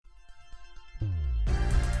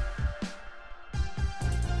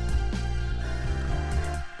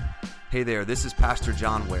Hey there, this is Pastor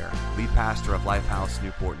John Ware, lead pastor of Lifehouse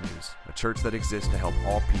Newport News, a church that exists to help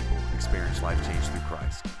all people experience life change through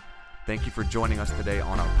Christ. Thank you for joining us today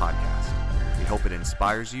on our podcast. We hope it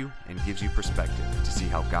inspires you and gives you perspective to see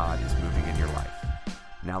how God is moving in your life.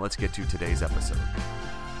 Now let's get to today's episode.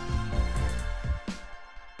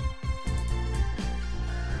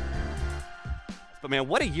 But man,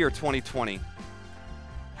 what a year 2020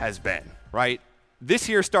 has been, right? This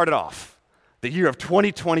year started off the year of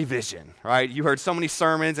 2020 vision, right? You heard so many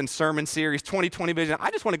sermons and sermon series, 2020 vision.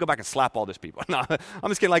 I just want to go back and slap all these people. No,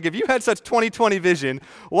 I'm just kidding. Like, if you had such 2020 vision,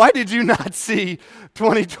 why did you not see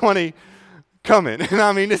 2020 coming? And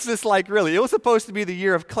I mean, it's just like, really, it was supposed to be the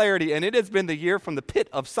year of clarity, and it has been the year from the pit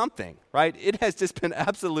of something, right? It has just been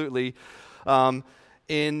absolutely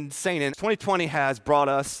insane. And 2020 has brought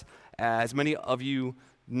us, as many of you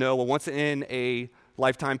know, once in a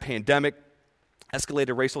lifetime pandemic,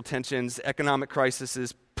 escalated racial tensions, economic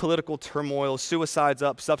crises, political turmoil, suicide's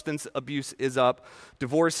up, substance abuse is up,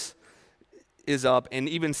 divorce is up, and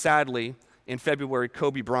even sadly, in February,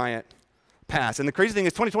 Kobe Bryant passed. And the crazy thing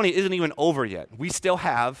is 2020 isn't even over yet. We still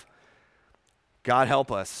have, God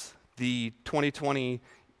help us, the 2020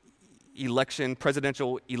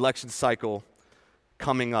 presidential election cycle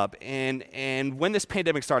coming up. And when this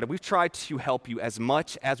pandemic started, we've tried to help you as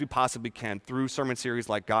much as we possibly can through sermon series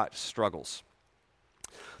like God Struggles,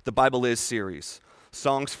 the Bible Is series,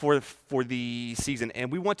 songs for the season.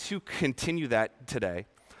 And we want to continue that today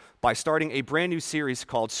by starting a brand new series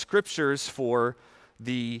called Scriptures for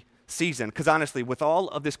the Season. Because honestly, with all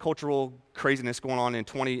of this cultural craziness going on in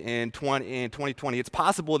 2020, it's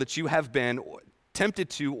possible that you have been tempted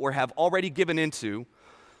to or have already given into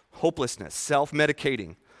hopelessness,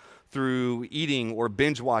 self-medicating through eating or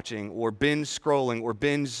binge watching or binge scrolling or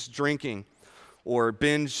binge drinking or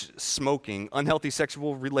binge smoking, unhealthy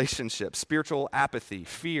sexual relationships, spiritual apathy,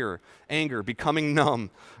 fear, anger, becoming numb,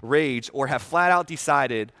 rage, or have flat out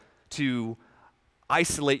decided to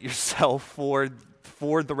isolate yourself for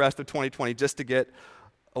the rest of 2020 just to get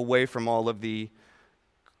away from all of the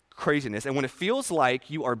craziness. And when it feels like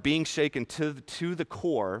you are being shaken to the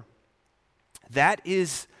core, that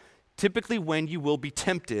is typically when you will be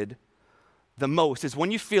tempted the most, is when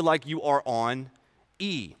you feel like you are on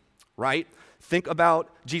E, right? Think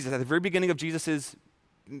about Jesus. At the very beginning of Jesus'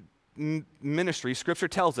 ministry, Scripture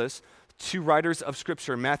tells us, two writers of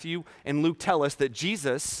Scripture, Matthew and Luke, tell us that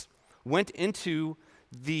Jesus went into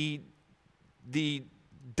the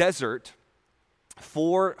desert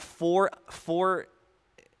for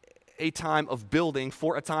a time of building,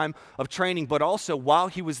 for a time of training, but also while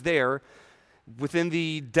he was there, within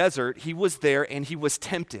the desert, he was there and he was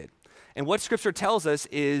tempted. And what Scripture tells us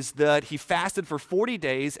is that he fasted for 40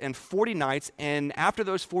 days and 40 nights, and after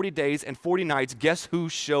those 40 days and 40 nights, guess who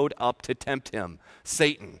showed up to tempt him?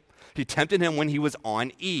 Satan. He tempted him when he was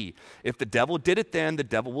on E. If the devil did it then, the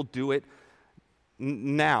devil will do it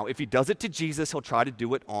now. If he does it to Jesus, he'll try to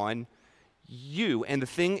do it on you. And the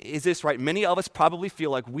thing is this, right? Many of us probably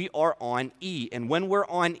feel like we are on E. And when we're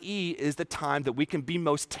on E is the time that we can be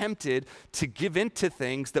most tempted to give in to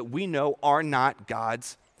things that we know are not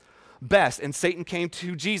God's best. And Satan came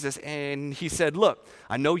to Jesus and he said, look,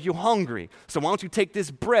 I know you're hungry, so why don't you take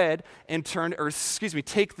this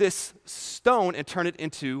take this stone and turn it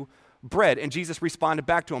into bread. And Jesus responded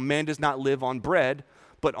back to him, man does not live on bread,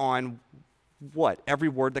 but on what? Every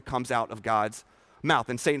word that comes out of God's mouth.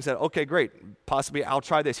 And Satan said, okay, great, possibly I'll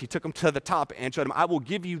try this. He took him to the top and showed him, I will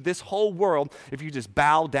give you this whole world if you just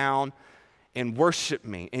bow down and worship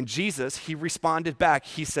me. And Jesus, he responded back.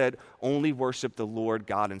 He said, only worship the Lord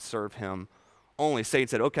God and serve him only. Satan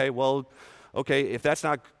said, okay, if that's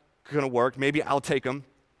not going to work, maybe I'll take him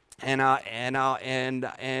and I'll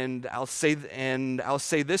say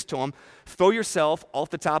this to him: throw yourself off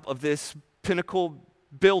the top of this pinnacle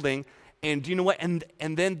building. And do you know what? And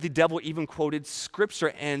then the devil even quoted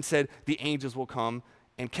Scripture and said, the angels will come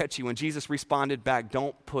and catch you. And Jesus responded back,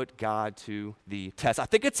 don't put God to the test. I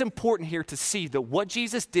think it's important here to see that what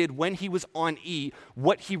Jesus did when he was on E,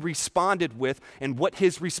 what he responded with, and what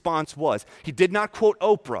his response was. He did not quote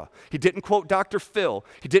Oprah. He didn't quote Dr. Phil.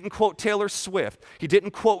 He didn't quote Taylor Swift. He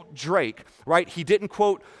didn't quote Drake, right? He didn't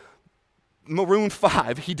quote Maroon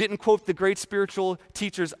 5. He didn't quote the great spiritual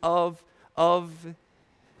teachers of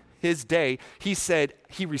his day. He said,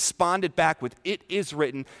 he responded back with, it is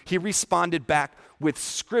written. He responded back with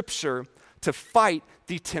Scripture to fight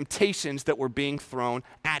the temptations that were being thrown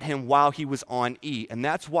at him while he was on E. And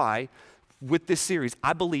that's why with this series,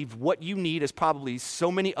 I believe what you need is probably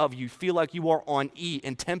so many of you feel like you are on E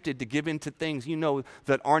and tempted to give in to things you know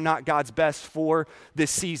that are not God's best for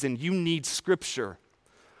this season. You need Scripture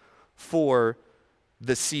for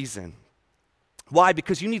the season. Why?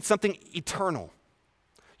 Because you need something eternal.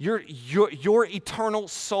 Your eternal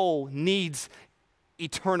soul needs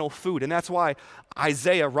eternal food. And that's why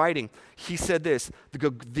Isaiah writing, he said this,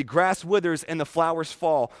 the grass withers and the flowers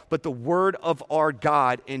fall, but the word of our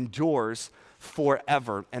God endures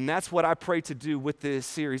forever. And that's what I pray to do with this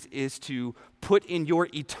series, is to put in your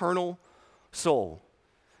eternal soul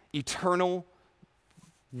eternal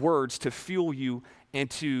words to fuel you and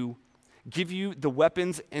to give you the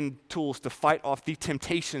weapons and tools to fight off the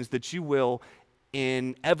temptations that you will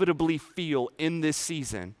inevitably feel in this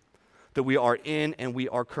season that we are in and we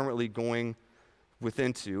are currently going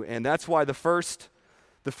into. And that's why the first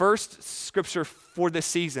scripture for this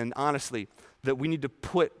season, honestly, that we need to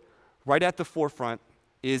put right at the forefront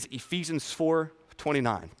is Ephesians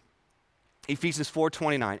 4:29. Ephesians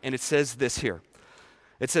 4:29, and it says this here.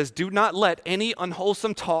 It says, "Do not let any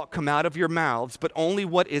unwholesome talk come out of your mouths, but only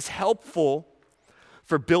what is helpful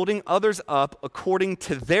for building others up according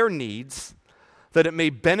to their needs, that it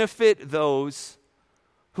may benefit those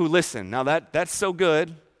who listen." Now that's so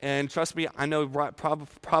good, and trust me, I know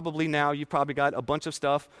probably now you've probably got a bunch of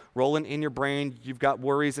stuff rolling in your brain. You've got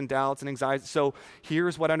worries and doubts and anxiety. So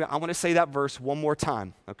here's what I want to say that verse one more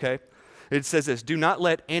time, okay? It says this, "Do not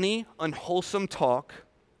let any unwholesome talk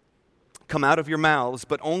come out of your mouths,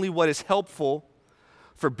 but only what is helpful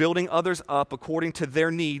for building others up according to their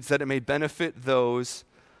needs, that it may benefit those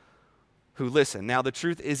who listen." Now, the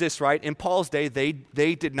truth is this, right? In Paul's day,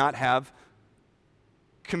 they did not have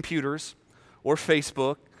computers or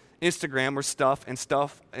Facebook, Instagram, or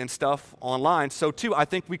stuff online. So, too, I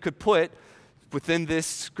think we could put within this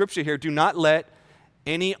scripture here, do not let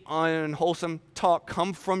any unwholesome talk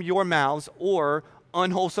come from your mouths or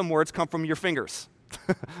unwholesome words come from your fingers.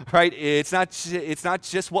 Right? It's not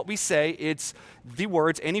just what we say, it's the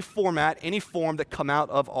words, any format, any form that come out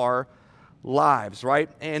of our lives, right?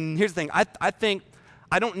 And here's the thing, I think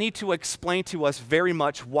I don't need to explain to us very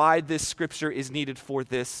much why this scripture is needed for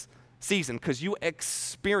this season, because you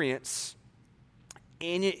experience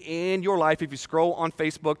in your life, if you scroll on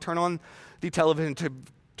Facebook, turn on the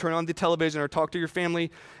television or talk to your family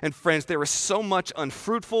and friends, there is so much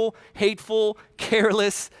unfruitful, hateful,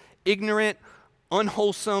 careless, ignorant,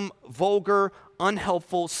 unwholesome, vulgar,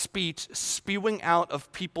 unhelpful speech spewing out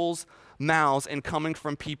of people's mouths and coming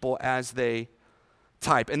from people as they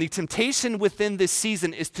type. And the temptation within this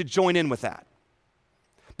season is to join in with that,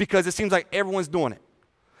 because it seems like everyone's doing it.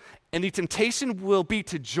 And the temptation will be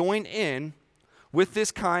to join in with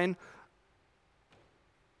this kind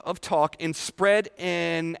of talk and spread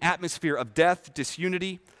an atmosphere of death,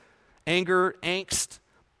 disunity, anger, angst,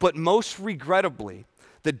 but most regrettably,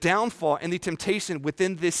 the downfall and the temptation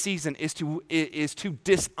within this season is to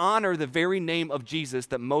dishonor the very name of Jesus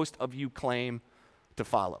that most of you claim to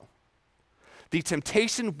follow. The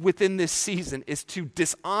temptation within this season is to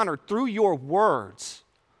dishonor through your words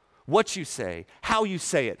what you say, how you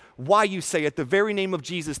say it, why you say it, the very name of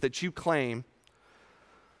Jesus that you claim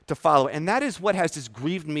to follow. And that is what has just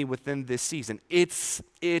grieved me within this season. It's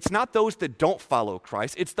not those that don't follow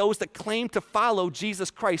Christ. It's those that claim to follow Jesus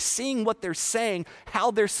Christ, seeing what they're saying,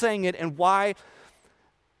 how they're saying it, and why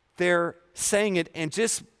they're saying it, and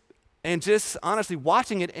just honestly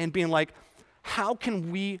watching it and being like, how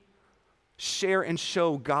can we share and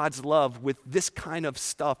show God's love with this kind of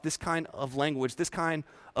stuff, this kind of language, this kind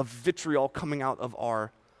of vitriol coming out of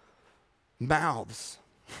our mouths?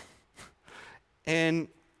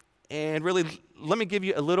 And really, let me give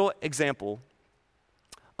you a little example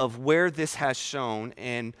of where this has shown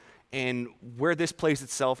and where this plays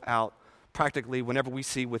itself out practically whenever we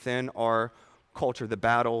see within our culture the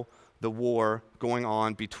battle, the war going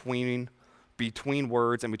on between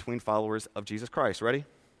words and between followers of Jesus Christ. Ready?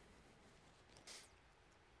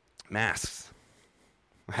 Masks,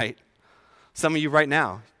 right? Some of you right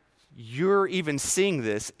now, you're even seeing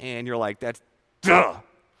this and you're like, that's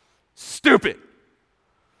stupid.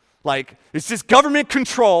 Like, it's just government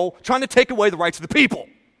control trying to take away the rights of the people.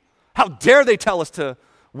 How dare they tell us to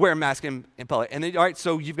wear a mask in public? And then, all right,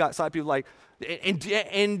 so you've got side people like, and do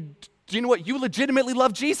you know what? You legitimately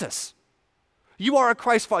love Jesus. You are a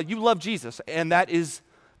Christ follower. You love Jesus, and that is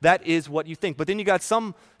what you think. But then you got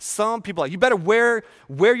some people like, you better wear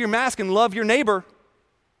your mask and love your neighbor.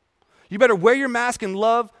 You better wear your mask and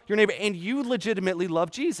love your neighbor, and you legitimately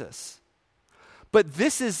love Jesus. But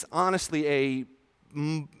this is honestly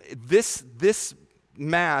this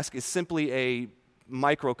mask is simply a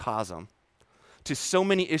microcosm to so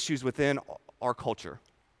many issues within our culture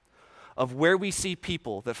of where we see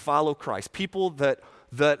people that follow Christ, people that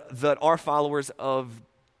are followers of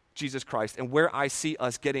Jesus Christ, and where I see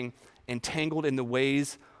us getting entangled in the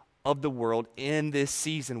ways of the world in this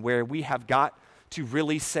season where we have got to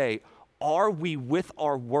really say, are we with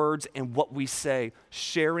our words and what we say,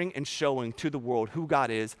 sharing and showing to the world who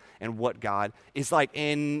God is and what God is like?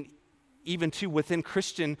 And even too within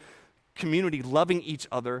Christian community, loving each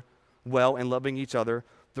other well and loving each other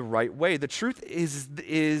the right way. The truth is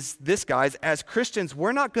this, guys, as Christians,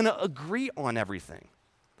 we're not going to agree on everything.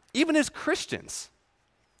 Even as Christians,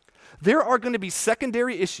 there are going to be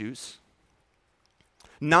secondary issues,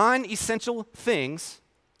 non-essential things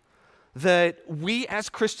that we as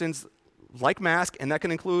Christians like mask, and that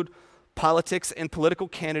can include politics and political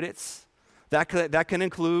candidates. That can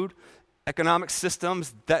include economic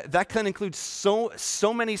systems. That can include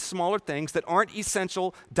so many smaller things that aren't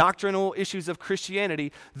essential doctrinal issues of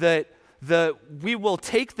Christianity that we will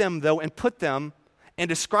take them, though, and put them and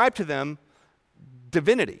describe to them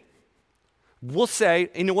divinity. We'll say,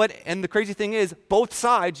 you know what, and the crazy thing is, both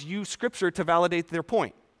sides use Scripture to validate their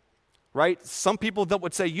point, right? Some people that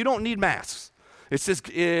would say, you don't need masks.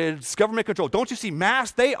 It's government control. Don't you see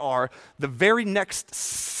masks? They are the very next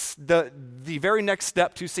step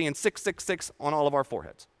to seeing 666 on all of our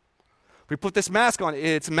foreheads. We put this mask on,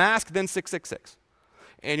 it's mask, then 666.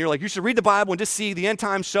 And you're like, you should read the Bible and just see the end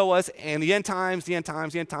times show us, and the end times,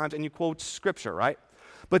 and you quote Scripture, right?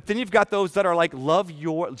 But then you've got those that are like,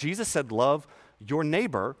 Jesus said, love your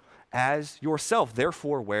neighbor as yourself,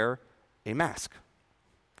 therefore wear a mask.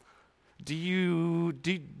 Do you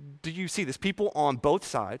see this? People on both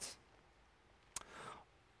sides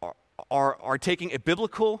are taking a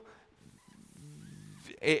biblical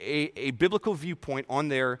viewpoint on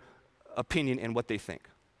their opinion and what they think.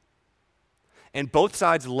 And both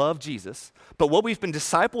sides love Jesus, but what we've been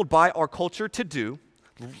discipled by our culture to do,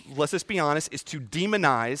 let's just be honest, is to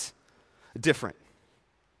demonize different.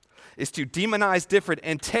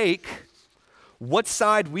 And take what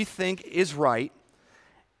side we think is right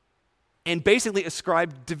and basically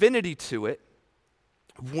ascribe divinity to it,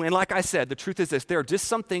 when, like I said, the truth is this: there are just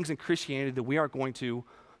some things in Christianity that we aren't going to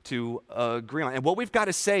agree on. And what we've got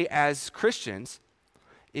to say as Christians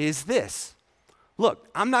is this: look,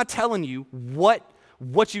 I'm not telling you what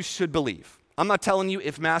you should believe. I'm not telling you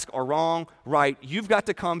if masks are wrong, right. You've got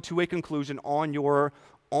to come to a conclusion on your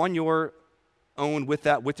own with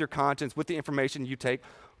that, with your conscience, with the information you take,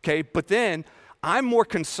 okay? But then I'm more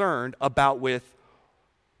concerned about with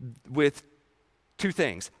two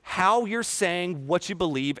things: how you're saying what you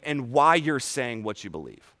believe and why you're saying what you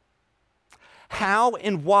believe. How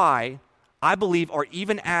and why, I believe, are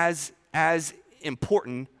even as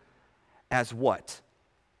important as what,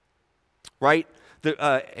 right?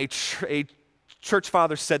 A church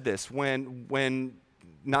father said this when,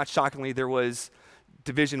 not shockingly, there was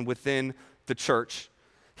division within the church.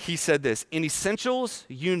 He said this: in essentials,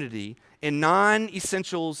 unity; in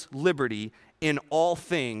non-essentials, liberty; in all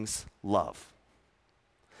things, love.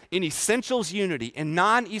 In essentials, unity; in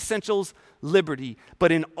non-essentials, liberty;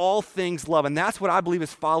 but in all things, love. And that's what I believe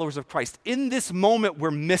as followers of Christ, in this moment,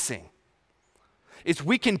 we're missing. Is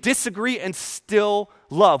we can disagree and still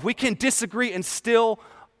love. We can disagree and still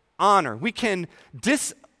honor. We can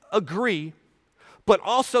disagree, but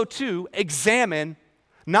also to examine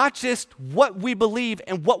not just what we believe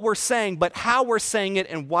and what we're saying, but how we're saying it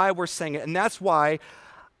and why we're saying it. And that's why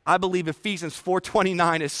I believe Ephesians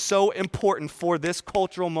 4:29 is so important for this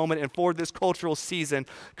cultural moment and for this cultural season,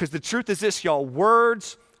 because the truth is this, y'all: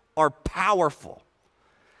 words are powerful.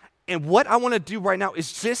 And what I want to do right now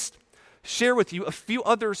is just share with you a few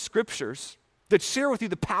other scriptures that share with you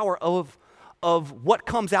the power of what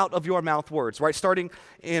comes out of your mouth, words, right? Starting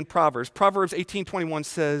in Proverbs. Proverbs 18:21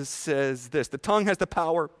 says this: the tongue has the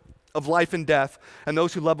power of life and death, and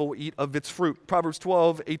those who love it will eat of its fruit. Proverbs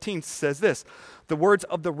 12:18 says this: the words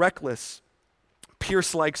of the reckless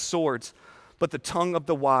pierce like swords, but the tongue of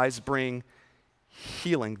the wise bring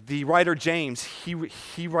healing. The writer James,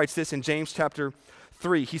 he writes this in James chapter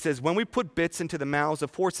 3. He says, when we put bits into the mouths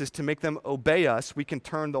of horses to make them obey us, we can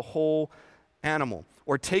turn the whole animal.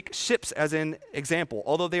 Or take ships as an example.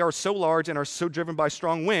 Although they are so large and are so driven by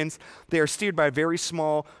strong winds, they are steered by a very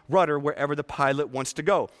small rudder wherever the pilot wants to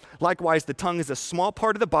go. Likewise, the tongue is a small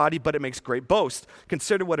part of the body, but it makes great boast.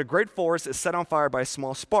 Consider what a great forest is set on fire by a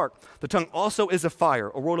small spark. The tongue also is a fire,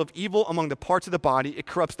 a world of evil among the parts of the body. It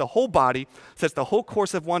corrupts the whole body, sets the whole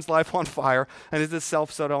course of one's life on fire, and is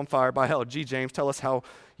itself set on fire by hell. Gee, James, tell us how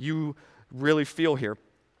you really feel here.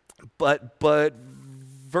 But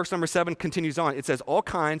verse number 7 continues on. It says, all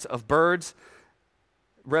kinds of birds,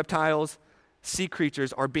 reptiles, sea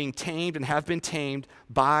creatures are being tamed and have been tamed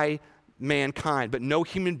by mankind, but no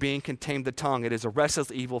human being can tame the tongue. It is a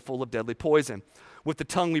restless evil full of deadly poison. With the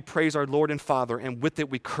tongue we praise our Lord and Father, and with it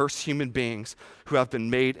we curse human beings who have been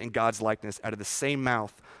made in God's likeness. Out of the same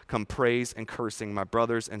mouth come praise and cursing. My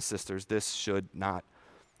brothers and sisters, this should not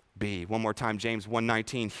be. One more time, James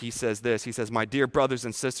 1:19, he says this. He says, my dear brothers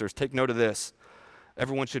and sisters, take note of this.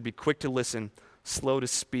 Everyone should be quick to listen, slow to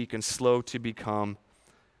speak, and slow to become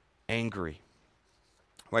angry.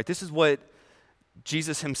 Right? This is what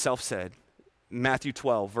Jesus himself said, Matthew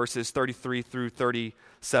 12, verses 33 through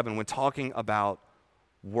 37, when talking about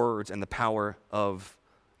words and the power of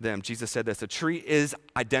them. Jesus said this, a tree is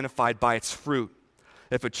identified by its fruit.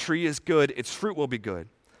 If a tree is good, its fruit will be good.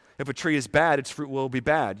 If a tree is bad, its fruit will be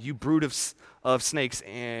bad. You brood of snakes,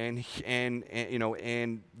 and you know,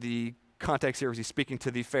 and the context here is he's speaking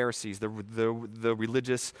to the Pharisees, the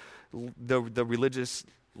religious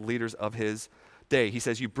leaders of his day. He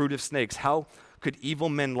says, you brood of snakes, how could evil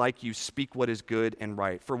men like you speak what is good and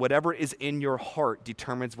right? For whatever is in your heart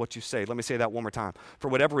determines what you say. Let me say that one more time. For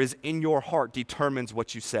whatever is in your heart determines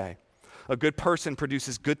what you say. A good person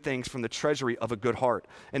produces good things from the treasury of a good heart,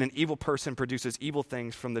 and an evil person produces evil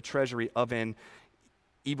things from the treasury of an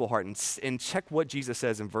evil heart. And check what Jesus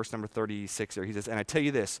says in verse number 36 here. He says, and I tell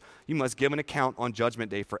you this, you must give an account on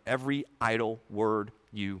judgment day for every idle word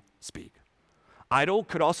you speak. Idle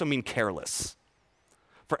could also mean careless.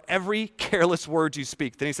 For every careless word you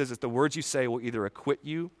speak, then he says that the words you say will either acquit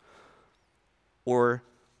you or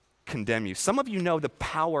condemn you. Some of you know the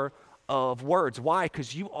power of words. Why?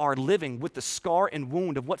 Because you are living with the scar and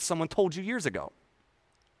wound of what someone told you years ago.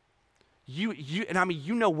 You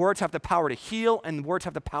know words have the power to heal and words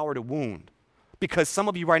have the power to wound. Because some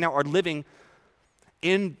of you right now are living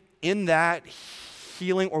in that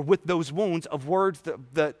healing or with those wounds of words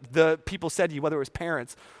that the people said to you, whether it was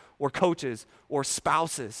parents or coaches or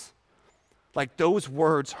spouses. Like those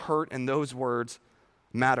words hurt and those words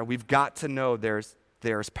matter. We've got to know there's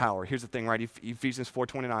power. Here's the thing, right? Ephesians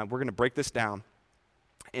 4:29, we're going to break this down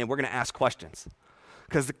and we're going to ask questions.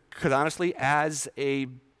 Because honestly, as a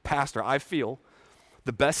pastor, I feel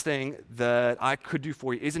the best thing that I could do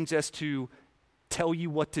for you isn't just to tell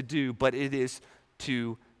you what to do, but it is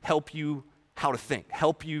to help you how to think,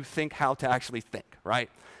 help you think how to actually think, right?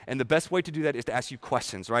 And the best way to do that is to ask you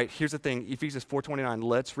questions, right? Here's the thing, Ephesians 4:29,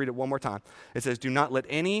 let's read it one more time. It says, do not let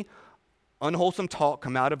any unwholesome talk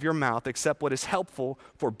come out of your mouth except what is helpful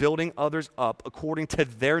for building others up according to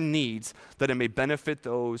their needs, that it may benefit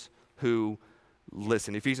those who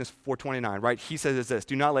listen. Ephesians 4:29, right? He says this,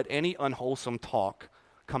 do not let any unwholesome talk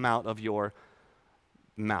come out of your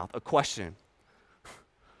mouth. A question,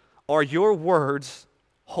 are your words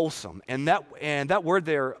wholesome? And that word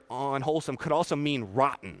there, unwholesome, could also mean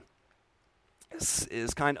rotten.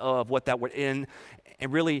 Is kind of what that word and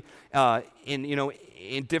really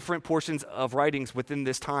in different portions of writings within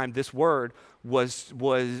this time, this word was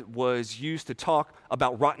used to talk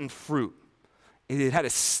about rotten fruit. It had a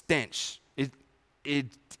stench.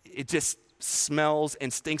 It just smells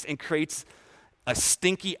and stinks and creates a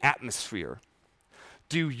stinky atmosphere.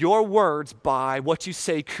 Do your words, by what you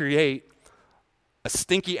say, create a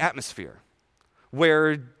stinky atmosphere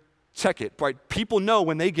where, check it, right? People know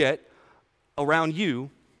when they get around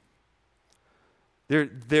you,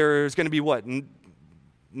 there's going to be what?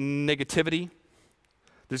 Negativity.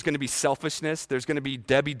 There's going to be selfishness. There's going to be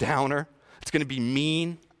Debbie Downer. It's going to be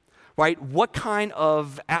mean, right? What kind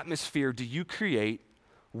of atmosphere do you create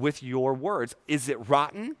with your words? Is it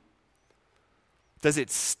rotten? Does it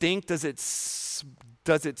stink? Does it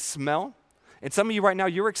smell? And some of you right now,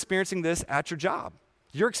 you're experiencing this at your job.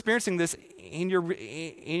 You're experiencing this in your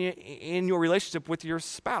relationship with your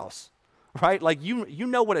spouse, right? Like you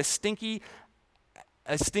know what a stinky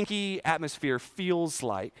atmosphere feels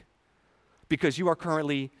like because you are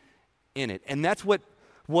currently in it. And that's what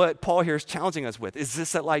Paul here is challenging us with. Is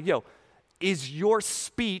this that like, is your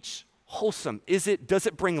speech wholesome? Does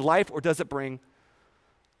it bring life or does it bring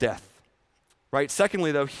death? Right?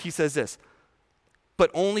 Secondly, though, he says this, but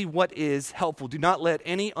only what is helpful. Do not let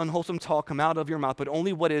any unwholesome talk come out of your mouth, but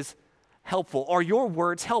only what is helpful. Are your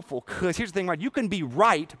words helpful? Because here's the thing, right? You can be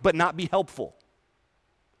right, but not be helpful.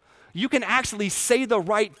 You can actually say the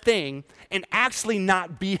right thing and actually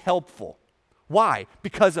not be helpful. Why?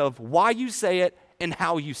 Because of why you say it and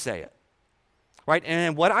how you say it. Right?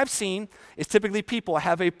 And what I've seen is typically people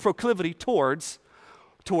have a proclivity towards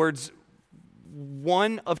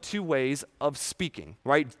one of two ways of speaking,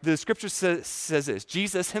 right? The scripture says this,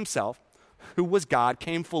 Jesus himself, who was God,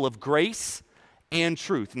 came full of grace and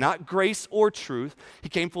truth. Not grace or truth, he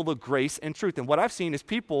came full of grace and truth. And what I've seen is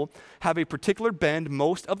people have a particular bend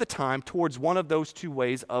most of the time towards one of those two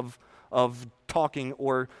ways of talking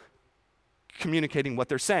or communicating what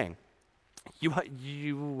they're saying.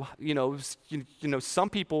 some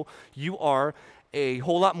people, you are a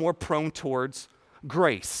whole lot more prone towards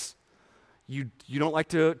grace. You don't like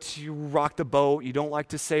to rock the boat. You don't like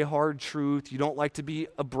to say hard truth. You don't like to be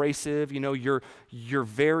abrasive. You're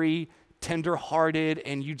very tender-hearted,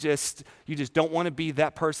 and you just don't want to be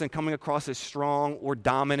that person coming across as strong or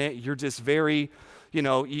dominant. You're just very,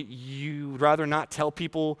 you'd rather not tell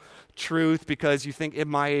people truth because you think it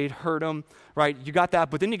might hurt them, right? You got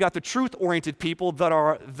that, but then you got the truth-oriented people that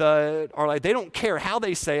are like, they don't care how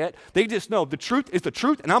they say it. They just know the truth is the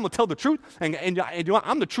truth, and I'm going to tell the truth, and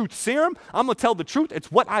I'm the truth serum. I'm going to tell the truth.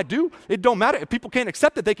 It's what I do. It don't matter. If people can't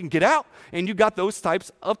accept it, they can get out, and you got those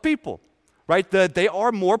types of people, right? They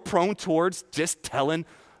are more prone towards just telling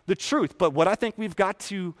the truth. But what I think we've got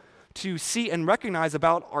to see and recognize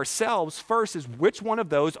about ourselves first is which one of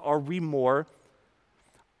those are we more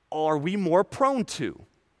prone to?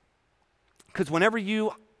 Because whenever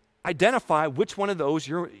you identify which one of those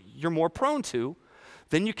you're more prone to,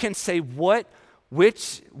 then you can say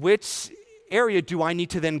which area do I need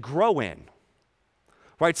to then grow in?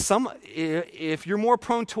 Right? If you're more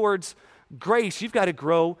prone towards grace, you've got to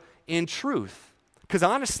grow in truth. Because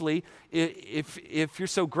honestly, if you're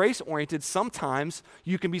so grace-oriented, sometimes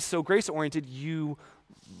you can be so grace-oriented you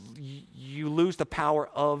lose the power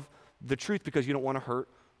of the truth because you don't want to hurt,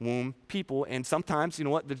 wound people. And sometimes, you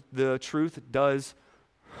know what, the truth does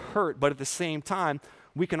hurt, but at the same time,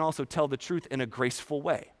 we can also tell the truth in a graceful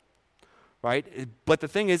way, right? But the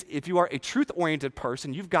thing is, if you are a truth-oriented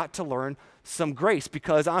person, you've got to learn some grace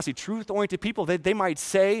because honestly, truth-oriented people, they might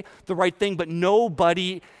say the right thing, but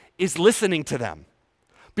nobody is listening to them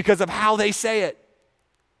because of how they say it.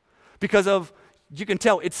 Because of, you can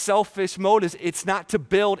tell, it's selfish motives. It's not to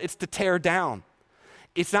build, it's to tear down.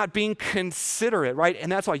 It's not being considerate, right?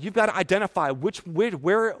 And that's why you've got to identify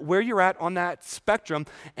where you're at on that spectrum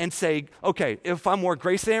and say, okay, if I'm more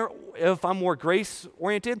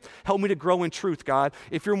grace-oriented, help me to grow in truth, God.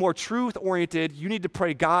 If you're more truth-oriented, you need to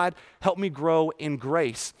pray, God, help me grow in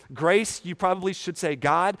grace. Grace, you probably should say,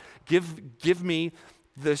 God, give me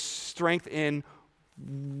the strength in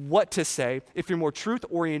what to say. If you're more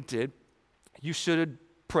truth-oriented, you should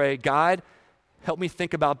pray, God, help me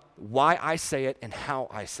think about why I say it and how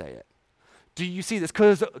I say it. Do you see this?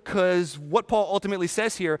 Because what Paul ultimately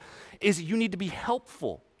says here is you need to be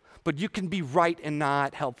helpful, but you can be right and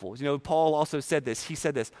not helpful. Paul also said this. He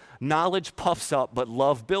said this, knowledge puffs up, but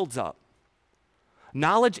love builds up.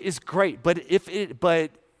 Knowledge is great, but if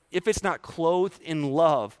it's not clothed in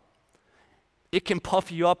love, it can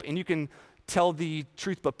puff you up and you can tell the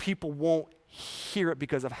truth, but people won't hear it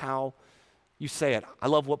because of how you say it. I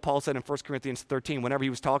love what Paul said in 1 Corinthians 13 whenever he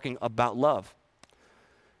was talking about love.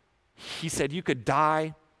 He said you could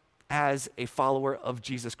die as a follower of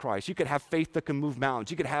Jesus Christ. You could have faith that can move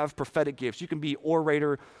mountains. You could have prophetic gifts. You can be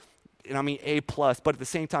orator, A+. But at the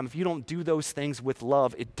same time, if you don't do those things with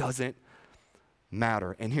love, it doesn't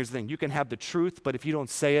matter. And here's the thing. You can have the truth, but if you don't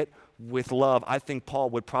say it with love, I think Paul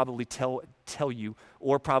would probably tell you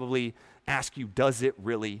or probably ask you, does it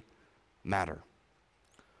really matter?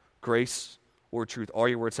 Grace or truth? Are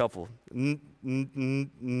your words helpful? Nextly,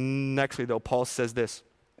 though, Paul says this.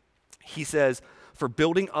 He says, for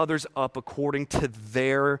building others up according to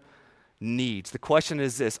their needs. The question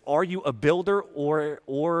is this, are you a builder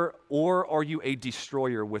or are you a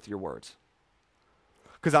destroyer with your words?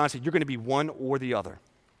 Because honestly, you're going to be one or the other.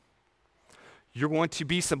 You're going to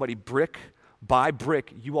be somebody brick by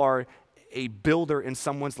brick. You are a builder in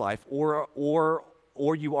someone's life or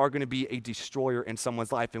you are going to be a destroyer in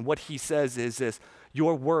someone's life. And what he says is this,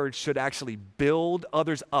 your words should actually build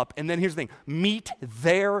others up. And then here's the thing, meet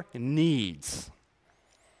their needs.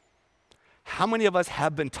 How many of us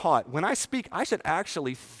have been taught, when I speak, I should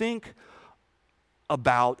actually think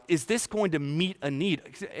about, is this going to meet a need?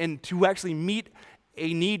 And to actually meet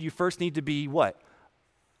a need, you first need to be what?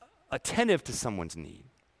 Attentive to someone's need.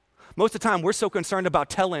 Most of the time, we're so concerned about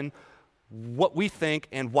telling what we think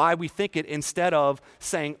and why we think it instead of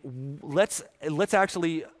saying, let's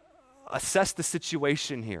actually assess the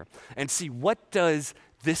situation here and see what does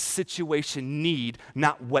this situation need,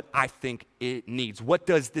 not what I think it needs. What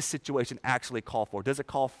does this situation actually call for? Does it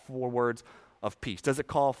call for words of peace? Does it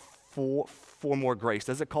call for more grace?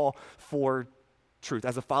 Does it call for truth?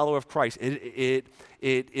 As a follower of Christ, it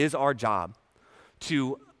is our job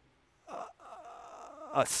to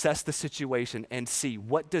assess the situation and see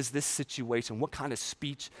what does this situation, what kind of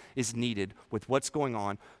speech is needed with what's going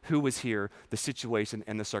on, who is here, the situation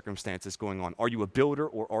and the circumstances going on. Are you a builder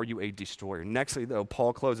or are you a destroyer? Nextly, though,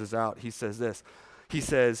 Paul closes out, he says this. He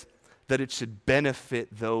says that it should benefit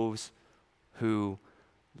those who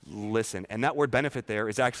listen. And that word benefit there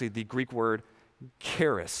is actually the Greek word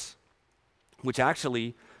charis, which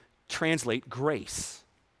actually translate grace.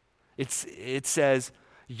 It says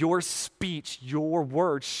your speech, your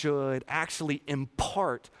words should actually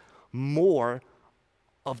impart more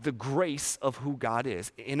of the grace of who God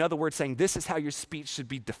is. In other words, saying this is how your speech should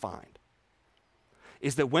be defined.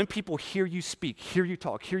 Is that when people hear you speak, hear you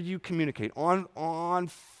talk, hear you communicate on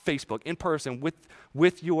Facebook, in person,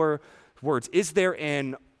 with your words, is there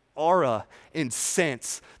an aura and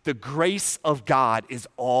sense the grace of God is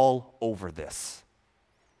all over this?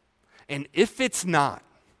 And if it's not,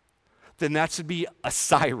 then that should be a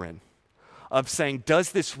siren of saying,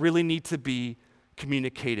 does this really need to be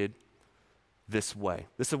communicated this way?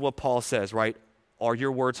 This is what Paul says, right? Are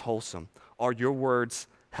your words wholesome? Are your words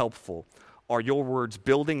helpful? Are your words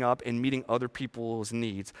building up and meeting other people's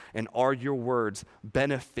needs? And are your words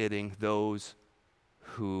benefiting those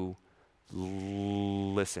who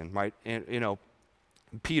listen, right? And,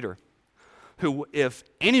 Peter, who, if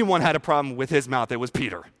anyone had a problem with his mouth, it was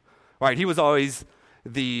Peter, right? He was always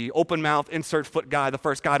the open mouth, insert foot guy, the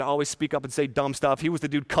first guy to always speak up and say dumb stuff. He was the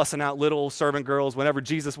dude cussing out little servant girls whenever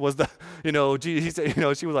Jesus was he said,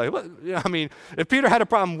 she was like, what? If Peter had a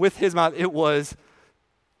problem with his mouth, it was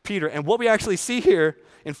Peter. And what we actually see here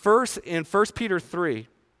in 1 Peter 3,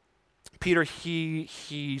 Peter,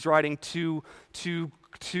 he's writing to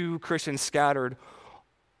Christians scattered,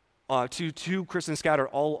 two Christians scattered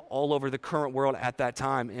all over the current world at that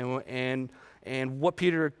time. And what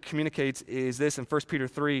Peter communicates is this in 1 Peter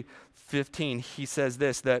 3:15. He says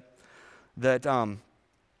this, that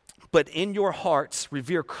but in your hearts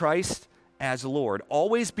revere Christ as Lord.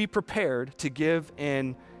 Always be prepared to give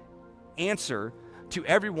an answer to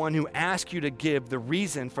everyone who asks you to give the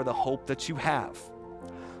reason for the hope that you have.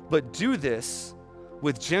 But do this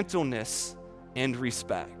with gentleness and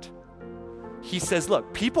respect. He says,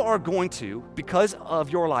 look, people are going to, because of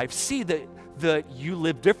your life, see that you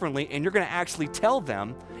live differently, and you're going to actually tell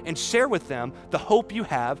them and share with them the hope you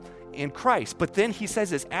have in Christ. But then he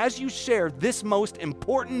says this, as you share this most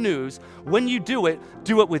important news, when you do it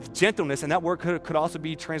with gentleness, and that word could also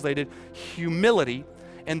be translated humility,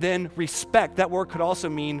 and then respect. That word could also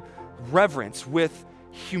mean reverence. With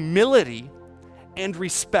humility and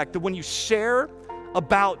respect, that when you share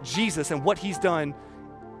about Jesus and what he's done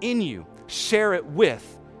in you, share it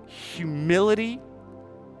with humility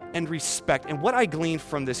and respect. And what I gleaned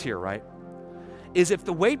from this here, right, is if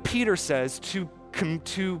the way Peter says to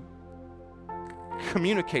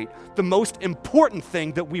communicate the most important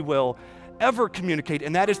thing that we will ever communicate,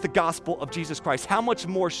 and that is the gospel of Jesus Christ, how much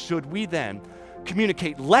more should we then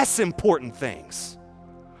communicate less important things,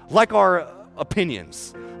 like our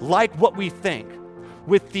opinions, like what we think,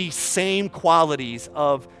 with the same qualities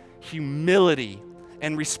of humility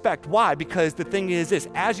and respect. Why? Because the thing is this,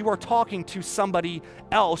 as you are talking to somebody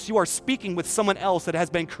else, you are speaking with someone else that has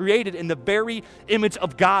been created in the very image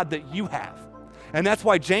of God that you have. And that's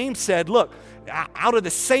why James said, look, out of the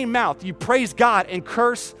same mouth, you praise God and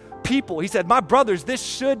curse people. He said, my brothers, this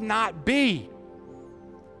should not be.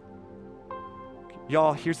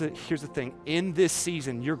 Y'all, here's the thing. In this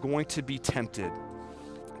season, you're going to be tempted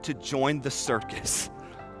to join the circus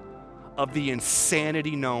of the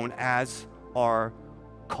insanity known as our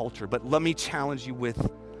culture. But let me challenge you with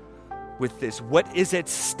this. What is at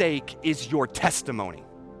stake is your testimony.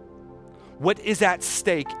 What is at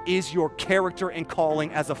stake is your character and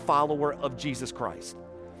calling as a follower of Jesus Christ.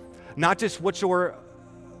 Not just what your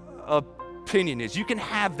opinion is. You can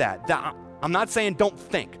have that. I'm not saying don't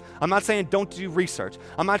think. I'm not saying don't do research.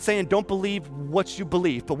 I'm not saying don't believe what you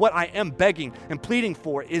believe. But what I am begging and pleading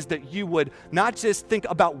for is that you would not just think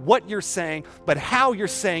about what you're saying, but how you're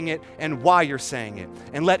saying it and why you're saying it.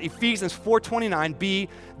 And let Ephesians 4:29 be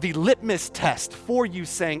the litmus test for you,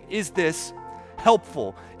 saying, is this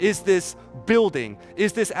helpful? Is this building?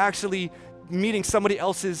 Is this actually meeting somebody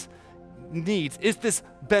else's needs? Is this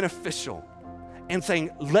beneficial? And saying,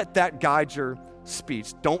 let that guide your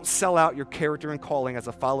speech. Don't sell out your character and calling as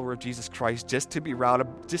a follower of Jesus Christ just to be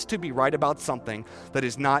right about something that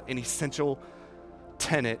is not an essential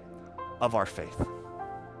tenet of our faith.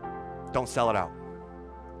 Don't sell it out.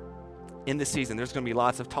 In this season, there's going to be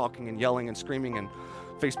lots of talking and yelling and screaming and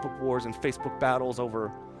Facebook wars and Facebook battles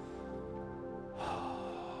over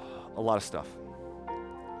a lot of stuff.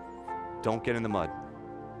 Don't get in the mud.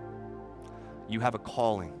 You have a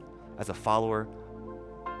calling as a follower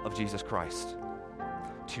of Jesus Christ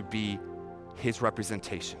to be his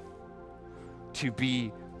representation, to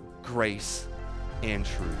be grace and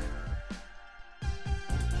truth.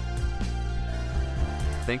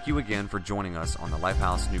 Thank you again for joining us on the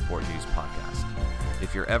Lifehouse Newport News podcast.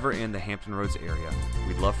 If you're ever in the Hampton Roads area,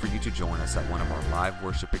 we'd love for you to join us at one of our live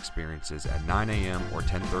worship experiences at 9 a.m. or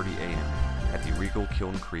 10:30 a.m. at the Regal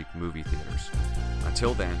Kiln Creek movie theaters.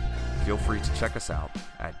 Until then, feel free to check us out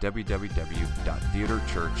at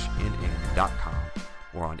www.theaterchurchnn.com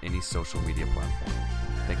or on any social media platform.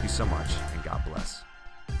 Thank you so much, and God bless.